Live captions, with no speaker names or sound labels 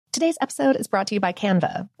Today's episode is brought to you by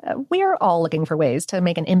Canva. We're all looking for ways to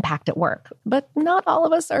make an impact at work, but not all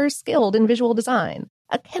of us are skilled in visual design.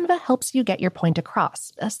 Canva helps you get your point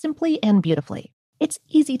across, simply and beautifully. It's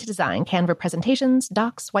easy to design Canva presentations,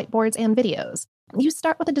 docs, whiteboards, and videos. You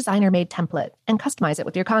start with a designer-made template and customize it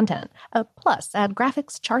with your content. Plus, add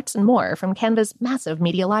graphics, charts, and more from Canva's massive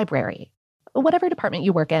media library. Whatever department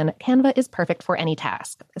you work in, Canva is perfect for any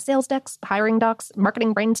task. Sales decks, hiring docs,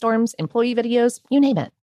 marketing brainstorms, employee videos, you name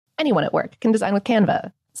it. Anyone at work can design with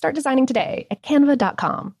Canva. Start designing today at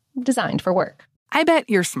canva.com. Designed for work. I bet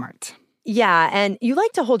you're smart. Yeah, and you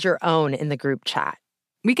like to hold your own in the group chat.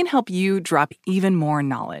 We can help you drop even more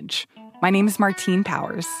knowledge. My name is Martine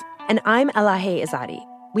Powers. And I'm Elahe Izadi.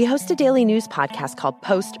 We host a daily news podcast called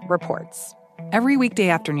Post Reports. Every weekday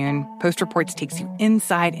afternoon, Post Reports takes you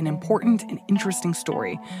inside an important and interesting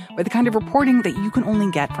story with the kind of reporting that you can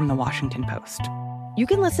only get from the Washington Post. You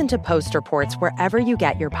can listen to Post Reports wherever you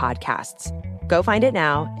get your podcasts. Go find it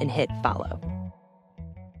now and hit follow.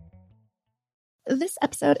 This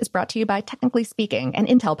episode is brought to you by Technically Speaking, an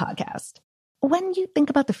Intel podcast. When you think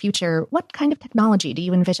about the future, what kind of technology do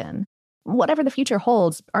you envision? Whatever the future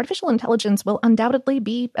holds, artificial intelligence will undoubtedly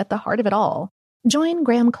be at the heart of it all. Join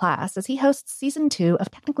Graham Class as he hosts Season 2 of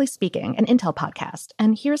Technically Speaking, an Intel podcast,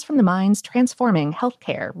 and hears from the minds transforming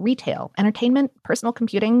healthcare, retail, entertainment, personal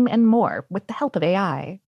computing, and more with the help of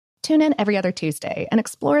AI. Tune in every other Tuesday and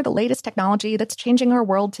explore the latest technology that's changing our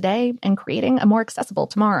world today and creating a more accessible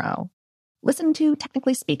tomorrow. Listen to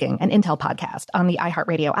Technically Speaking, an Intel podcast on the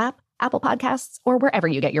iHeartRadio app, Apple Podcasts, or wherever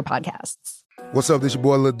you get your podcasts. What's up, this your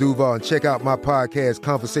boy Lil Duval, and check out my podcast,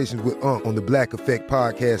 Conversations with Unc, on the Black Effect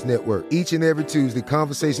Podcast Network. Each and every Tuesday,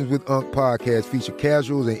 Conversations with Unc podcast feature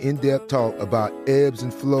casual and in-depth talk about ebbs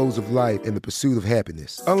and flows of life and the pursuit of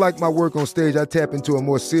happiness. Unlike my work on stage, I tap into a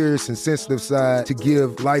more serious and sensitive side to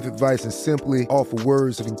give life advice and simply offer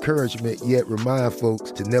words of encouragement, yet remind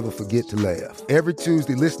folks to never forget to laugh. Every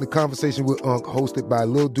Tuesday, listen to Conversation with Unc, hosted by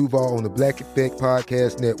Lil Duval on the Black Effect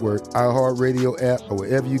Podcast Network, iHeartRadio app, or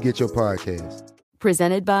wherever you get your podcasts.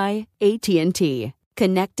 Presented by AT&T.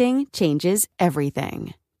 Connecting changes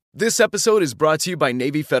everything. This episode is brought to you by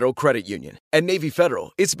Navy Federal Credit Union. At Navy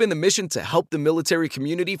Federal, it's been the mission to help the military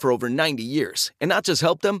community for over 90 years. And not just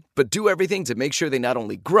help them, but do everything to make sure they not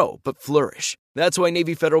only grow, but flourish. That's why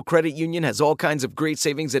Navy Federal Credit Union has all kinds of great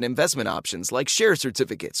savings and investment options like share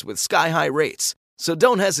certificates with sky-high rates. So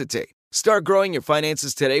don't hesitate. Start growing your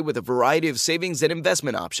finances today with a variety of savings and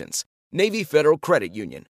investment options. Navy Federal Credit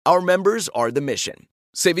Union. Our members are the mission.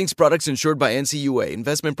 Savings products insured by NCUA.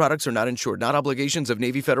 Investment products are not insured, not obligations of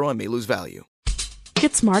Navy Federal and may lose value.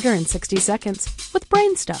 Get smarter in 60 seconds with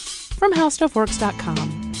Brain Stuff from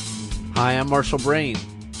HowStuffWorks.com. Hi, I'm Marshall Brain.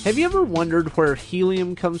 Have you ever wondered where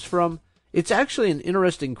helium comes from? It's actually an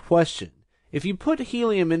interesting question. If you put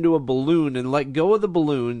helium into a balloon and let go of the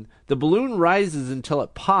balloon rises until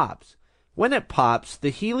it pops. When it pops, the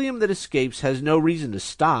helium that escapes has no reason to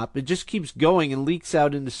stop. It just keeps going and leaks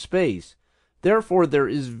out into space. Therefore, there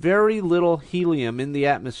is very little helium in the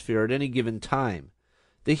atmosphere at any given time.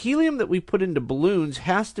 The helium that we put into balloons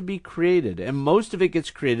has to be created, and most of it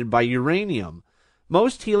gets created by uranium.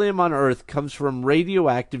 Most helium on Earth comes from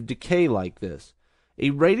radioactive decay like this.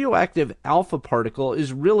 A radioactive alpha particle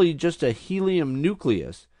is really just a helium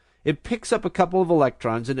nucleus. It picks up a couple of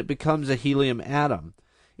electrons and it becomes a helium atom.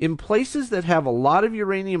 In places that have a lot of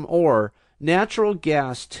uranium ore, natural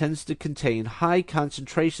gas tends to contain high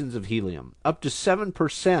concentrations of helium, up to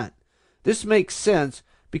 7%. This makes sense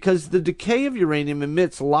because the decay of uranium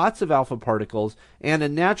emits lots of alpha particles, and a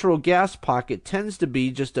natural gas pocket tends to be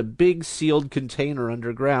just a big sealed container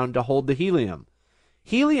underground to hold the helium.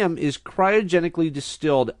 Helium is cryogenically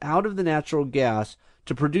distilled out of the natural gas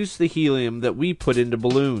to produce the helium that we put into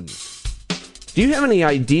balloons. Do you have any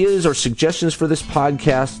ideas or suggestions for this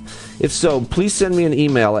podcast? If so, please send me an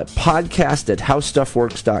email at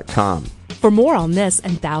podcast@howstuffworks.com. For more on this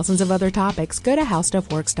and thousands of other topics, go to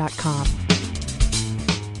HowStuffWorks.com.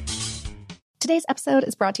 Today's episode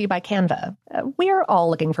is brought to you by Canva. We're all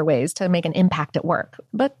looking for ways to make an impact at work,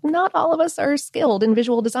 but not all of us are skilled in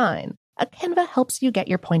visual design. Canva helps you get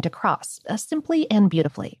your point across, simply and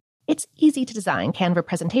beautifully. It's easy to design Canva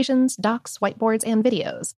presentations, docs, whiteboards, and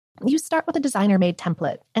videos. You start with a designer-made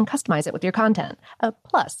template and customize it with your content.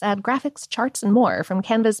 Plus, add graphics, charts, and more from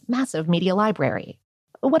Canva's massive media library.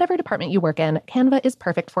 Whatever department you work in, Canva is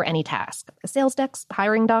perfect for any task. Sales decks,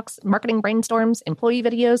 hiring docs, marketing brainstorms, employee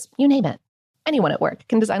videos, you name it. Anyone at work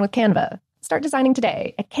can design with Canva. Start designing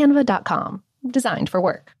today at canva.com. Designed for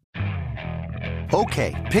work.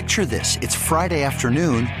 Okay, picture this. It's Friday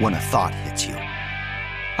afternoon when a thought hits you.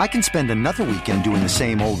 I can spend another weekend doing the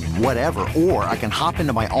same old whatever, or I can hop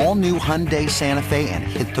into my all-new Hyundai Santa Fe and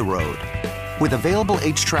hit the road. With available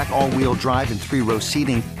H-Track all-wheel drive and 3-row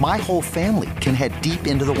seating, my whole family can head deep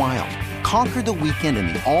into the wild. Conquer the weekend in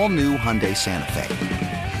the all-new Hyundai Santa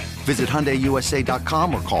Fe. Visit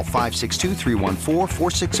HyundaiUSA.com or call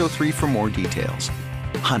 562-314-4603 for more details.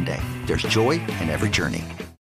 Hyundai, there's joy in every journey.